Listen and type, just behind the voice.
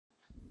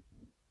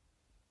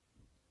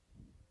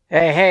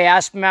Hey,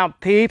 Aspen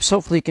Mount peeps.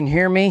 Hopefully you can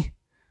hear me.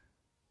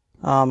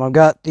 I've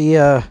got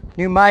the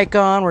new mic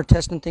on. We're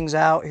testing things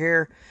out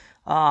here.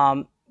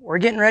 We're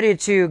getting ready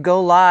to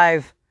go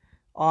live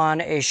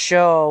on a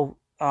show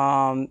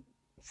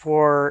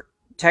for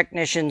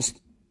technicians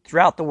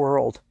throughout the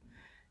world.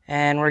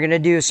 And we're going to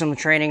do some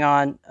training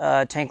on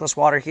tankless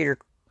water heater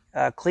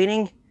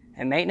cleaning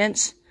and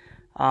maintenance.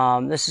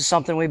 This is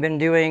something we've been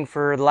doing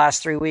for the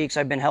last 3 weeks.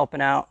 I've been helping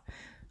out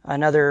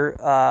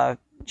another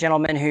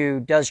gentleman who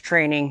does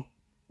training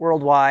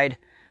worldwide,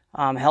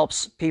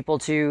 helps people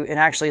to, and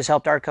actually has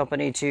helped our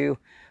company to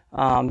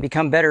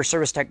become better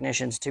service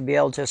technicians, to be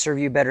able to serve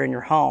you better in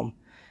your home.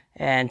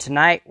 And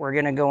tonight we're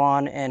going to go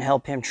on and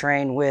help him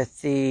train with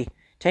the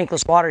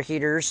tankless water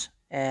heaters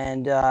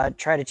and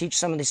try to teach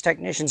some of these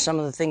technicians some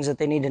of the things that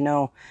they need to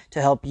know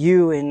to help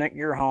you in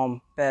your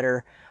home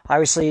better.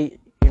 Obviously,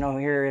 you know,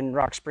 here in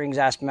Rock Springs,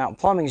 Aspen Mountain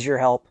Plumbing is your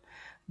help,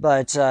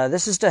 but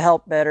this is to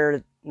help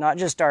better not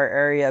just our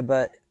area,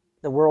 but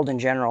the world in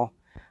general.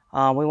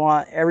 We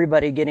want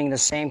everybody getting the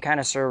same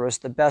kind of service,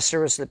 the best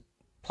service that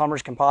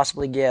plumbers can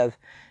possibly give.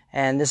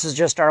 And this is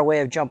just our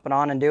way of jumping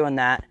on and doing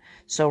that.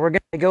 So we're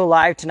going to go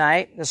live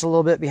tonight. This is a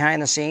little bit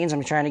behind the scenes.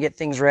 I'm trying to get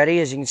things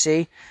ready. As you can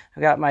see,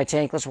 I've got my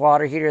tankless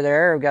water heater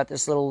there. I've got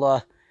this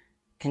little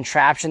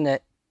contraption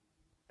that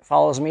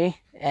follows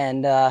me.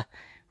 And we're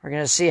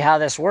going to see how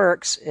this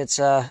works. It's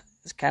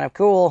kind of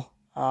cool.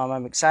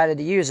 I'm excited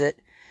to use it.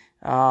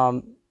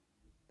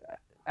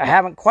 I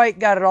haven't quite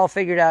got it all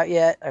figured out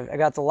yet. I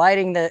got the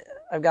lighting that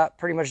I've got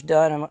pretty much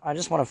done. I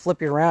just want to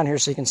flip you around here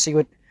so you can see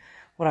what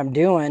I'm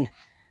doing.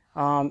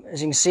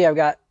 As you can see, I've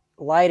got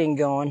lighting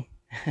going.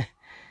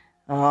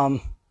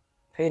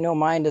 Pay no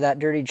mind to that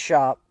dirtied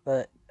shop,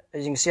 but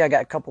as you can see, I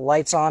got a couple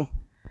lights on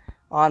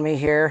me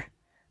here.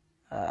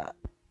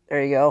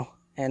 There you go.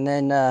 And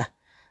then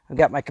I've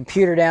got my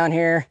computer down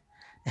here,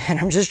 and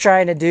I'm just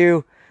trying to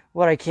do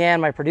what I can.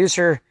 My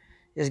producer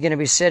is going to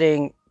be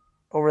sitting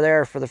over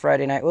there for the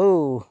Friday night.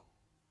 Ooh,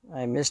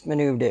 I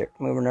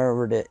moving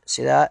over it.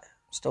 See that?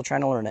 Still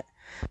trying to learn it.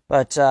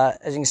 But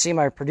as you can see,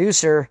 my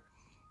producer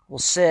will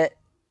sit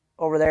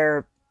over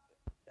there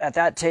at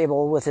that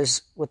table with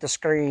the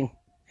screen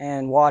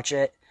and watch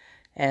it.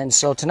 And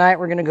so tonight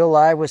we're going to go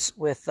live with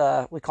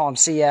we call him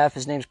CF.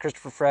 His name's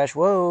Christopher Fresh.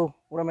 Whoa,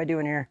 what am I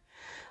doing here?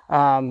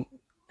 Trying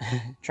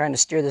to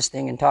steer this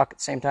thing and talk at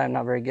the same time.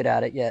 Not very good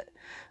at it yet.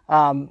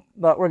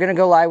 But we're going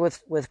to go live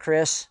with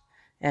Chris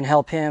and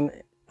help him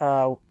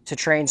to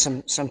train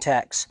some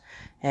techs.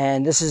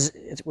 And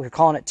we're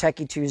calling it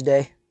Techie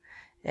Tuesday.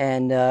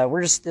 And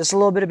this is a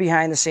little bit of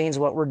behind the scenes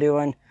what we're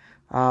doing.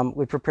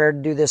 We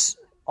prepared to do this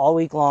all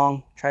week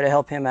long, try to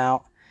help him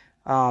out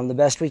the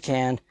best we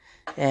can.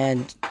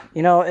 And,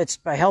 you know, it's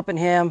by helping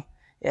him,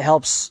 it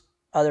helps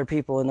other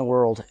people in the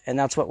world. And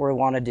that's what we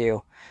want to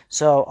do.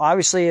 So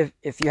obviously,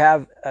 if you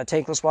have a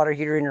tankless water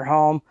heater in your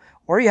home,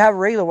 or you have a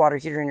regular water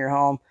heater in your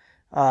home,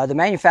 the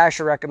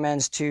manufacturer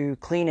recommends to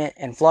clean it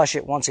and flush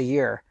it once a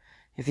year.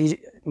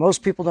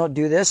 Most people don't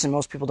do this and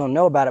most people don't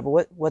know about it,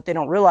 but what they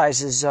don't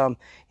realize is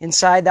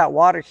inside that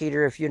water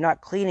heater, if you're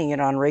not cleaning it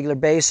on a regular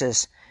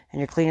basis and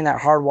you're cleaning that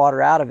hard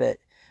water out of it,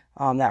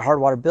 that hard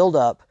water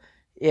buildup,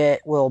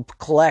 it will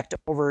collect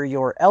over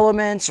your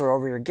elements or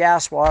over your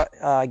gas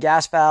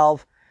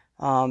valve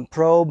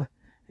probe.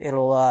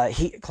 It'll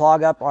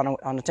clog up on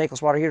a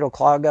tankless water heater. It'll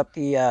clog up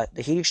the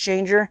heat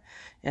exchanger.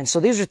 And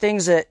so these are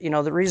things that, you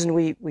know, the reason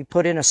we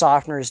put in a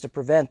softener is to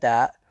prevent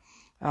that,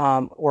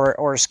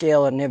 or a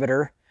scale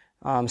inhibitor,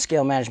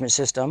 scale management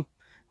system,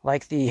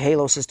 like the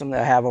Halo system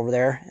that I have over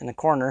there in the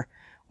corner,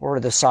 or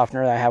the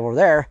softener that I have over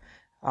there.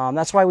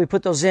 That's why we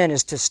put those in,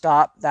 is to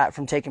stop that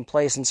from taking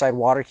place inside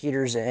water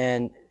heaters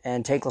and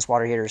tankless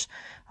water heaters.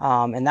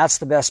 And that's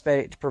the best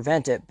way to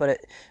prevent it.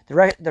 But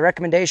the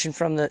recommendation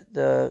from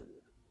the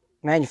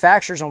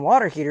manufacturers on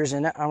water heaters,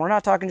 and we're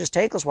not talking just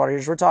tankless water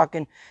heaters, we're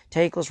talking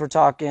tankless, we're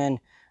talking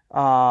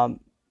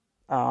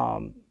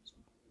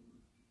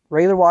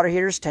regular water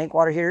heaters, tank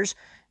water heaters,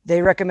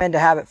 they recommend to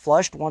have it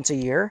flushed once a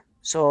year.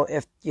 So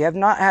if you have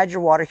not had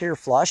your water heater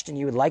flushed and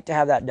you would like to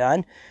have that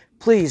done,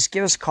 please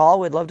give us a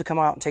call. We'd love to come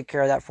out and take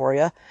care of that for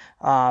you.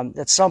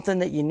 That's something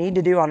that you need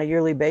to do on a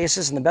yearly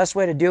basis, and the best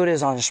way to do it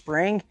is on a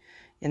spring.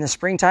 In the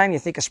springtime, you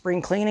think of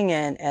spring cleaning,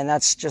 and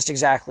that's just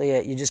exactly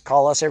it. You just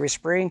call us every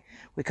spring.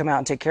 We come out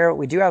and take care of it.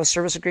 We do have a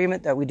service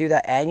agreement that we do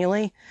that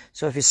annually.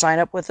 So if you sign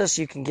up with us,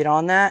 you can get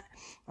on that,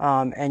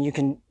 and you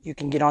can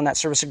get on that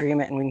service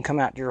agreement, and we can come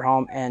out to your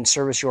home and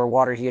service your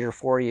water heater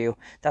for you.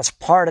 That's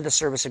part of the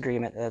service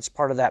agreement. That's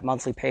part of that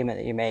monthly payment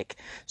that you make.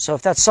 So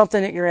if that's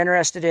something that you're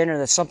interested in, or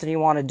that's something you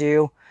want to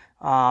do,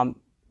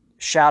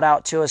 shout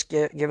out to us,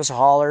 give us a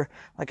holler.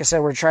 Like I said,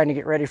 we're trying to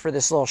get ready for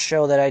this little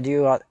show that I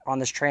do on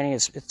this training.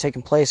 It's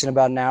taking place in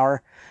about an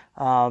hour.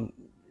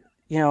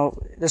 You know,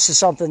 this is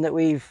something that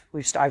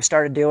I've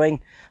started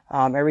doing.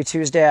 Every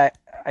Tuesday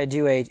I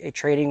do a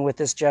training with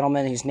this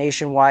gentleman. He's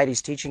nationwide.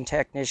 He's teaching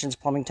technicians,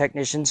 plumbing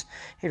technicians.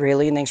 Hey,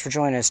 Raylene, thanks for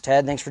joining us.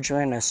 Ted, thanks for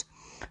joining us.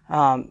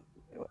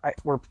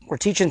 we're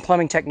teaching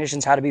plumbing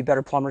technicians how to be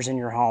better plumbers in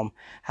your home,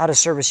 how to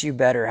service you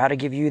better, how to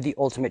give you the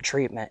ultimate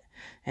treatment.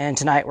 And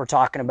tonight we're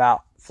talking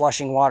about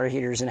flushing water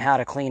heaters and how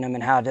to clean them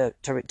and how to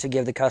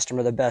give the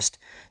customer the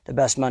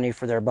best money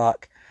for their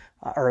buck,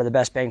 or the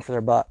best bang for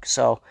their buck.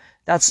 So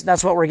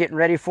that's what we're getting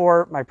ready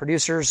for. My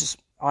producer's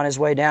on his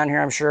way down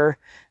here, I'm sure.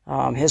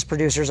 His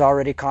producer's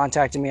already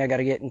contacted me. I got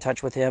to get in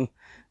touch with him.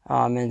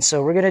 And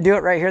so we're going to do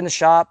it right here in the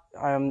shop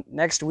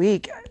next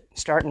week,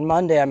 starting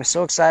Monday. I'm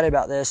so excited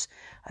about this.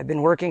 I've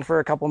been working for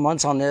a couple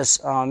months on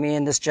this. Me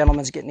and this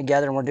gentleman's getting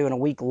together, and we're doing a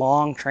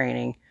week-long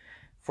training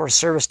for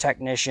service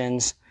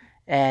technicians.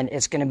 And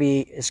it's going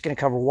to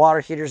cover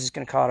water heaters. It's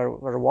going to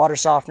cover water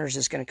softeners.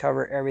 It's going to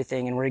cover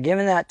everything. And we're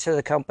giving that to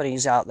the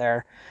companies out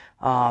there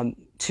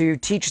to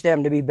teach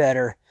them to be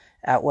better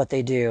at what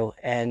they do,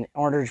 and in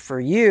order for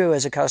you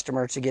as a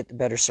customer to get the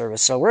better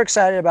service. So we're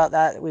excited about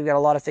that. We've got a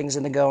lot of things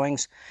in the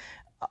goings.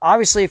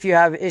 Obviously, if you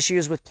have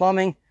issues with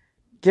plumbing,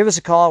 give us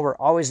a call. We're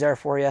always there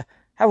for you.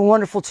 Have a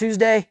wonderful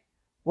Tuesday.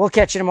 We'll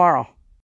catch you tomorrow.